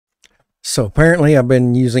So apparently I've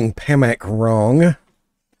been using pamac wrong,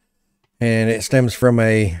 and it stems from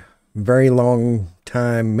a very long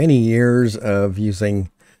time, many years of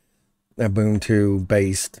using Ubuntu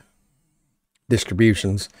based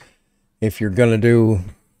distributions. If you're going to do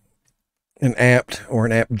an apt or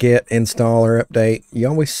an apt-get install or update, you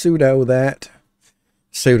always sudo that.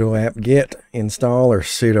 Sudo apt-get install or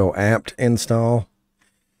sudo apt install.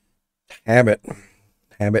 Habit,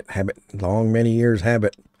 long, many years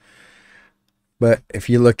habit. But if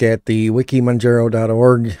you look at the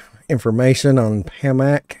wikimanjaro.org information on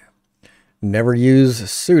pamac, never use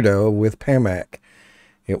sudo with pamac.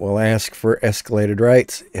 It will ask for escalated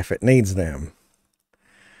rights if it needs them.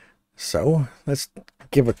 So let's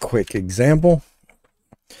give a quick example.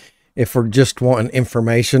 If we're just wanting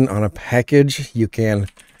information on a package, you can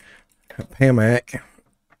pamac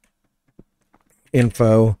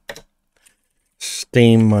info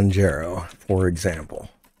steam Manjaro, for example.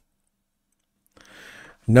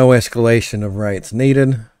 No escalation of rights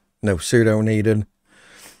needed. No sudo needed.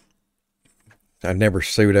 I've never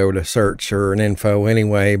sudoed a search or an info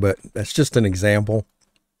anyway, but that's just an example.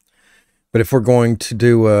 But if we're going to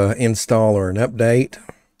do an install or an update,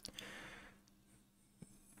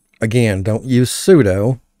 again, don't use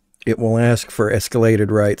sudo. It will ask for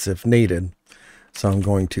escalated rights if needed. So I'm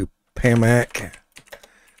going to pamac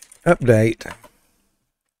update.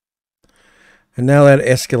 And now that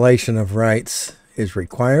escalation of rights is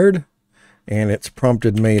required, and it's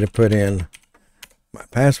prompted me to put in my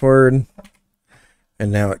password,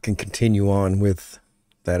 and now it can continue on with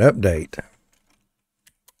that update.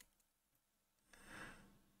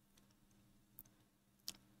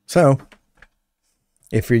 So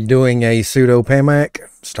if you're doing a sudo pamac,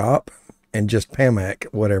 stop and just pamac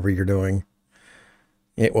whatever you're doing.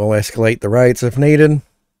 It will escalate the rights if needed.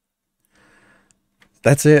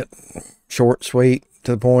 That's it. Short, sweet,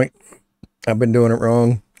 to the point. I've been doing it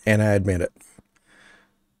wrong, and I admit it.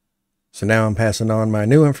 So now I'm passing on my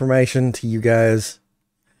new information to you guys,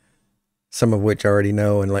 some of which I already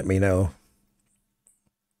know and let me know.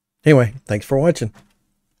 Anyway, thanks for watching.